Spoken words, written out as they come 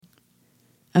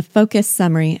A focused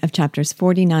summary of chapters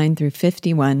 49 through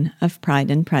 51 of Pride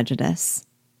and Prejudice.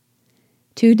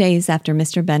 2 days after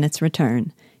Mr. Bennet's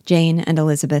return, Jane and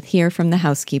Elizabeth hear from the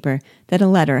housekeeper that a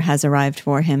letter has arrived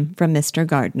for him from Mr.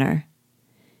 Gardiner.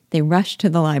 They rush to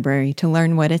the library to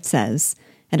learn what it says,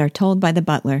 and are told by the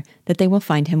butler that they will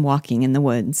find him walking in the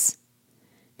woods.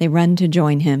 They run to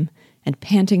join him, and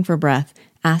panting for breath,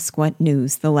 ask what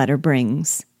news the letter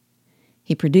brings.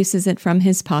 He produces it from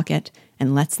his pocket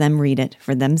and lets them read it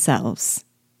for themselves.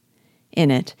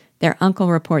 In it, their uncle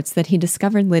reports that he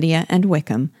discovered Lydia and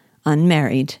Wickham,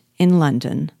 unmarried, in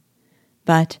London.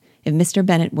 But if Mr.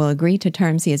 Bennet will agree to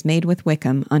terms he has made with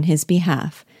Wickham on his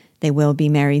behalf, they will be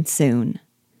married soon.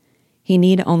 He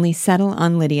need only settle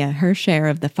on Lydia her share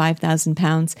of the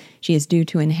 £5,000 she is due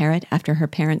to inherit after her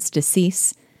parents'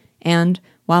 decease, and,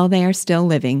 while they are still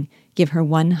living, give her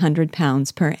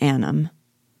 £100 per annum.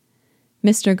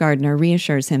 Mr. Gardiner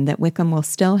reassures him that Wickham will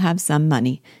still have some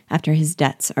money after his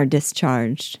debts are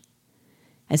discharged.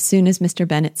 As soon as Mr.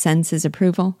 Bennet sends his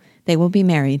approval, they will be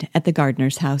married at the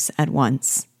Gardiner's house at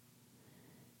once.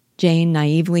 Jane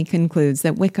naively concludes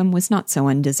that Wickham was not so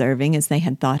undeserving as they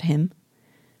had thought him.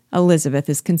 Elizabeth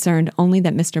is concerned only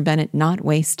that Mr. Bennet not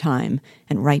waste time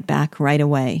and write back right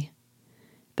away.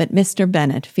 But Mr.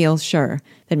 Bennet feels sure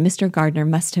that Mr. Gardiner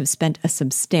must have spent a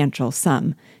substantial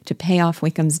sum to pay off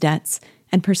Wickham's debts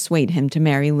and persuade him to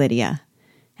marry Lydia,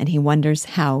 and he wonders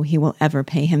how he will ever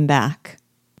pay him back.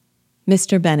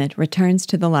 Mr. Bennet returns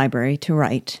to the library to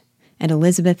write, and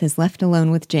Elizabeth is left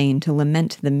alone with Jane to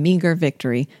lament the meager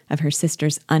victory of her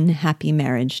sister's unhappy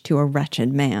marriage to a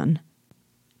wretched man.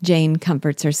 Jane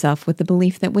comforts herself with the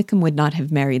belief that Wickham would not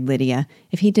have married Lydia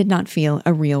if he did not feel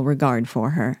a real regard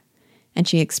for her, and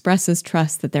she expresses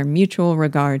trust that their mutual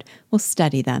regard will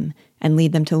steady them and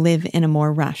lead them to live in a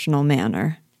more rational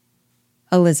manner.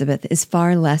 Elizabeth is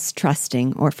far less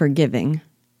trusting or forgiving.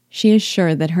 She is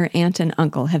sure that her aunt and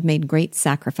uncle have made great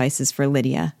sacrifices for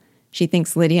Lydia. She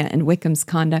thinks Lydia and Wickham's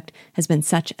conduct has been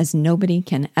such as nobody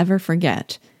can ever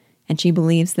forget, and she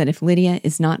believes that if Lydia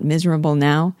is not miserable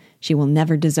now, she will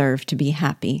never deserve to be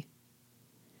happy.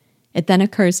 It then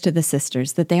occurs to the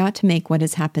sisters that they ought to make what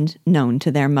has happened known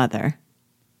to their mother.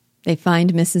 They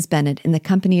find Mrs. Bennet in the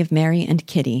company of Mary and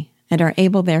Kitty, and are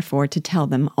able therefore to tell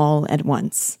them all at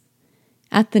once.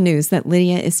 At the news that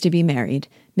Lydia is to be married,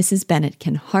 Mrs. Bennet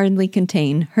can hardly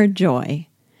contain her joy.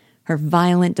 Her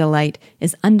violent delight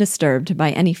is undisturbed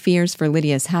by any fears for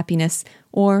Lydia's happiness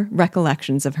or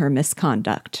recollections of her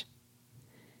misconduct.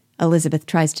 Elizabeth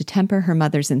tries to temper her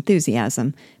mother's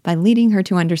enthusiasm by leading her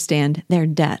to understand their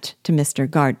debt to Mr.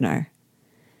 Gardiner.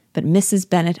 But Mrs.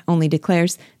 Bennet only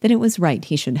declares that it was right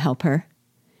he should help her.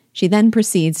 She then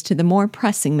proceeds to the more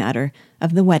pressing matter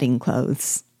of the wedding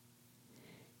clothes.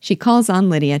 She calls on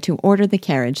Lydia to order the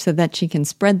carriage so that she can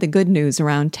spread the good news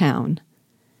around town.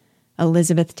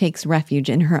 Elizabeth takes refuge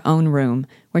in her own room,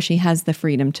 where she has the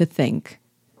freedom to think.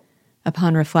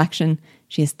 Upon reflection,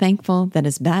 she is thankful that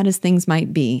as bad as things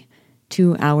might be,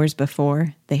 2 hours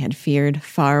before they had feared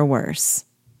far worse.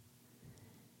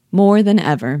 More than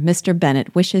ever, Mr.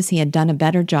 Bennet wishes he had done a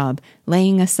better job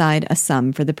laying aside a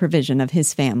sum for the provision of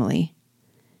his family.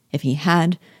 If he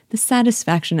had, the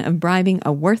satisfaction of bribing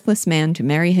a worthless man to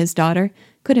marry his daughter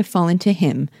could have fallen to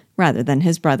him rather than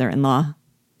his brother-in-law.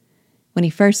 When he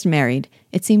first married,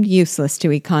 it seemed useless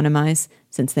to economize,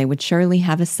 since they would surely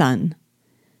have a son.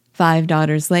 5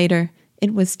 daughters later,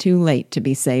 it was too late to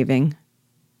be saving.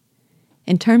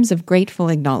 In terms of grateful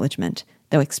acknowledgment,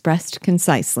 though expressed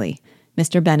concisely,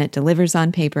 Mr. Bennet delivers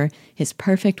on paper his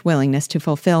perfect willingness to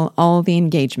fulfill all the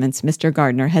engagements Mr.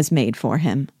 Gardiner has made for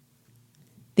him.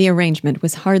 The arrangement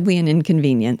was hardly an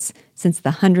inconvenience, since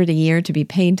the 100 a year to be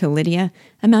paid to Lydia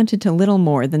amounted to little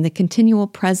more than the continual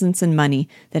presents and money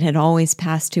that had always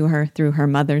passed to her through her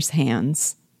mother's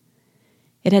hands.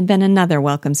 It had been another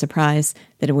welcome surprise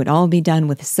that it would all be done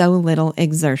with so little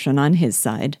exertion on his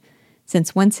side,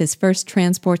 since once his first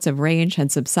transports of rage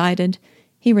had subsided,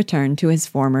 he returned to his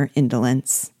former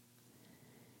indolence.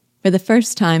 For the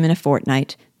first time in a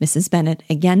fortnight, Mrs. Bennet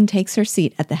again takes her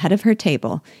seat at the head of her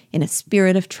table in a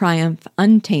spirit of triumph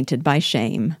untainted by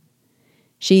shame.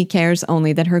 She cares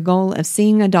only that her goal of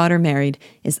seeing a daughter married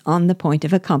is on the point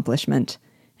of accomplishment,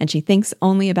 and she thinks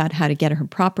only about how to get her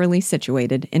properly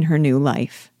situated in her new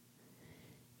life.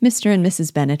 Mr. and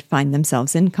Mrs. Bennet find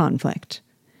themselves in conflict.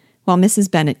 While Mrs.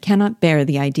 Bennet cannot bear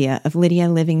the idea of Lydia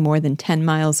living more than 10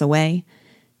 miles away,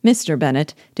 Mr.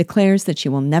 Bennet declares that she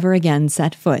will never again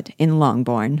set foot in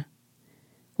Longbourn.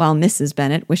 While Mrs.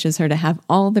 Bennet wishes her to have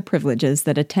all the privileges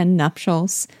that attend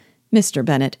nuptials, Mr.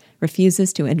 Bennet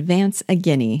refuses to advance a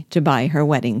guinea to buy her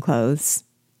wedding clothes.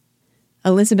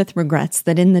 Elizabeth regrets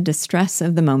that in the distress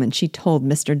of the moment she told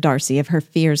Mr. Darcy of her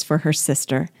fears for her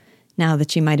sister, now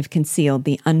that she might have concealed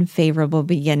the unfavorable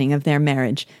beginning of their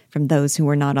marriage from those who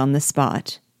were not on the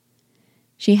spot.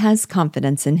 She has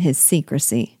confidence in his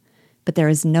secrecy, but there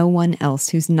is no one else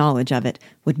whose knowledge of it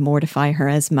would mortify her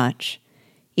as much,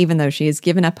 even though she has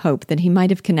given up hope that he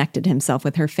might have connected himself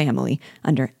with her family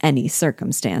under any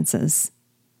circumstances.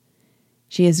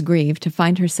 She is grieved to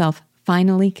find herself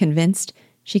finally convinced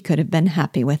she could have been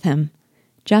happy with him,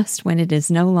 just when it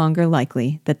is no longer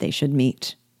likely that they should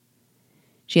meet.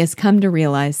 She has come to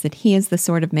realize that he is the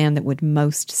sort of man that would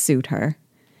most suit her.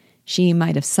 She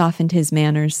might have softened his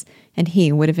manners, and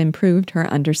he would have improved her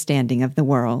understanding of the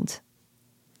world.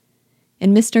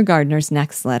 In Mr. Gardner's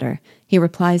next letter, he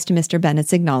replies to Mr.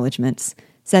 Bennet's acknowledgments,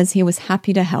 says he was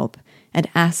happy to help, and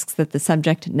asks that the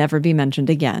subject never be mentioned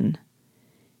again.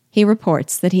 He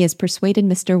reports that he has persuaded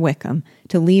Mr. Wickham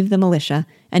to leave the militia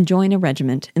and join a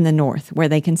regiment in the north where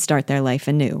they can start their life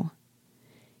anew.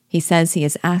 He says he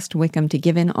has asked Wickham to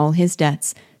give in all his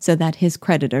debts so that his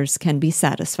creditors can be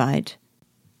satisfied.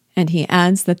 And he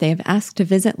adds that they have asked to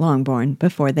visit Longbourn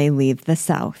before they leave the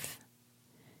South.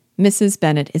 Mrs.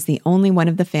 Bennet is the only one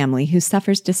of the family who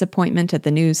suffers disappointment at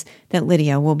the news that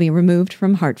Lydia will be removed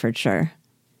from Hertfordshire.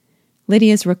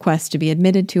 Lydia's request to be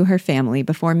admitted to her family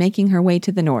before making her way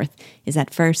to the north is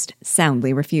at first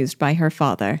soundly refused by her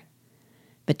father.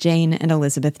 But Jane and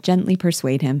Elizabeth gently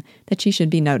persuade him that she should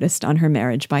be noticed on her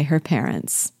marriage by her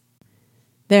parents.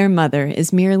 Their mother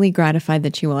is merely gratified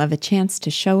that she will have a chance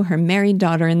to show her married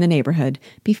daughter in the neighborhood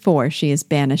before she is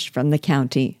banished from the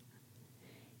county.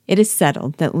 It is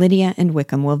settled that Lydia and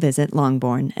Wickham will visit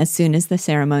Longbourn as soon as the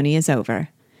ceremony is over,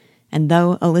 and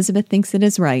though Elizabeth thinks it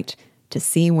is right, to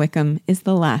see Wickham is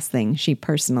the last thing she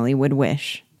personally would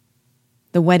wish.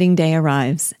 The wedding day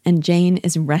arrives, and Jane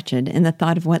is wretched in the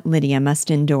thought of what Lydia must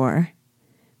endure.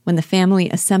 When the family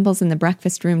assembles in the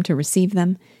breakfast room to receive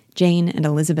them, Jane and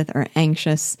Elizabeth are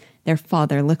anxious, their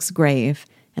father looks grave,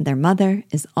 and their mother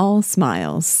is all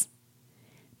smiles.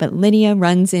 But Lydia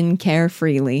runs in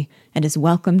carefreely and is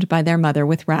welcomed by their mother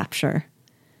with rapture.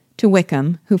 To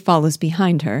Wickham, who follows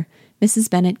behind her, Mrs.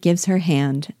 Bennet gives her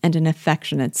hand and an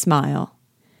affectionate smile.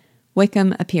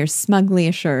 Wickham appears smugly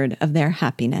assured of their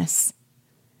happiness.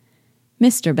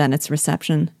 Mr. Bennet's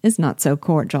reception is not so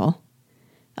cordial.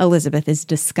 Elizabeth is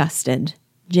disgusted,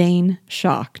 Jane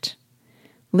shocked.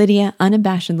 Lydia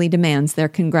unabashedly demands their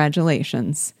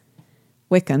congratulations.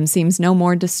 Wickham seems no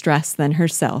more distressed than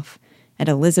herself, and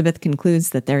Elizabeth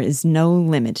concludes that there is no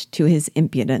limit to his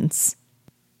impudence.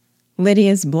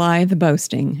 Lydia's blithe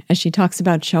boasting, as she talks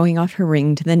about showing off her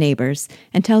ring to the neighbors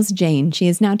and tells Jane she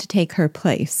is now to take her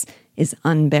place, is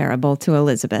unbearable to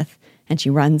Elizabeth, and she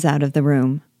runs out of the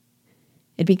room.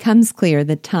 It becomes clear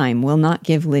that time will not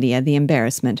give Lydia the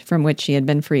embarrassment from which she had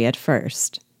been free at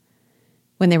first.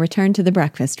 When they return to the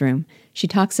breakfast room, she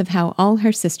talks of how all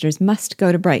her sisters must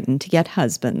go to Brighton to get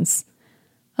husbands.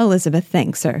 Elizabeth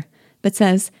thanks her, but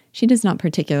says she does not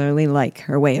particularly like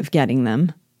her way of getting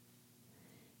them.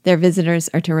 Their visitors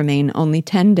are to remain only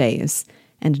 10 days,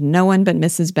 and no one but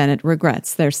Mrs. Bennet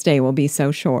regrets their stay will be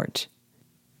so short.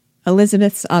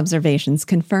 Elizabeth's observations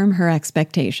confirm her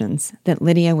expectations that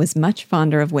Lydia was much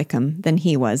fonder of Wickham than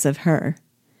he was of her.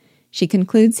 She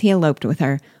concludes he eloped with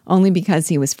her only because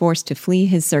he was forced to flee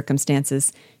his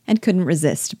circumstances and couldn't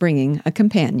resist bringing a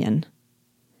companion.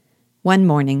 One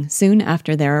morning, soon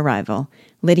after their arrival,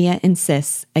 Lydia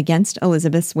insists, against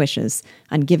Elizabeth's wishes,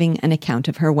 on giving an account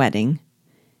of her wedding.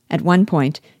 At one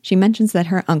point, she mentions that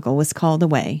her uncle was called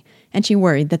away, and she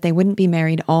worried that they wouldn't be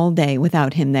married all day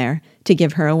without him there to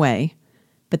give her away.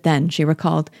 But then she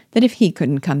recalled that if he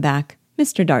couldn't come back,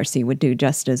 Mr. Darcy would do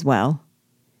just as well.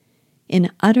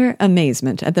 In utter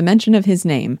amazement at the mention of his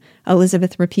name,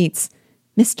 Elizabeth repeats,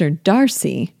 "Mr.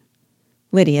 Darcy?"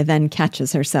 Lydia then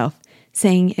catches herself,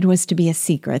 saying it was to be a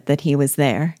secret that he was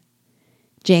there.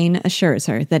 Jane assures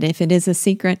her that if it is a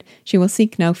secret, she will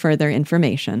seek no further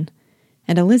information,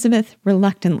 and Elizabeth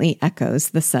reluctantly echoes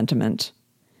the sentiment.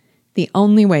 The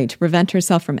only way to prevent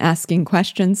herself from asking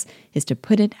questions is to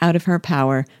put it out of her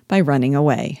power by running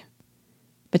away.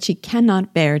 But she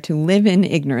cannot bear to live in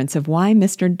ignorance of why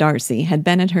Mr. Darcy had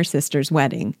been at her sister's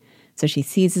wedding, so she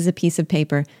seizes a piece of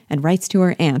paper and writes to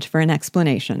her aunt for an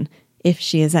explanation, if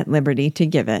she is at liberty to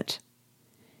give it.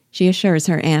 She assures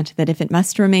her aunt that if it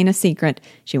must remain a secret,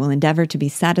 she will endeavor to be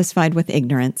satisfied with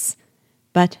ignorance.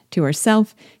 But to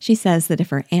herself, she says that if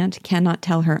her aunt cannot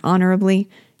tell her honorably,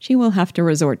 she will have to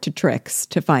resort to tricks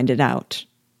to find it out.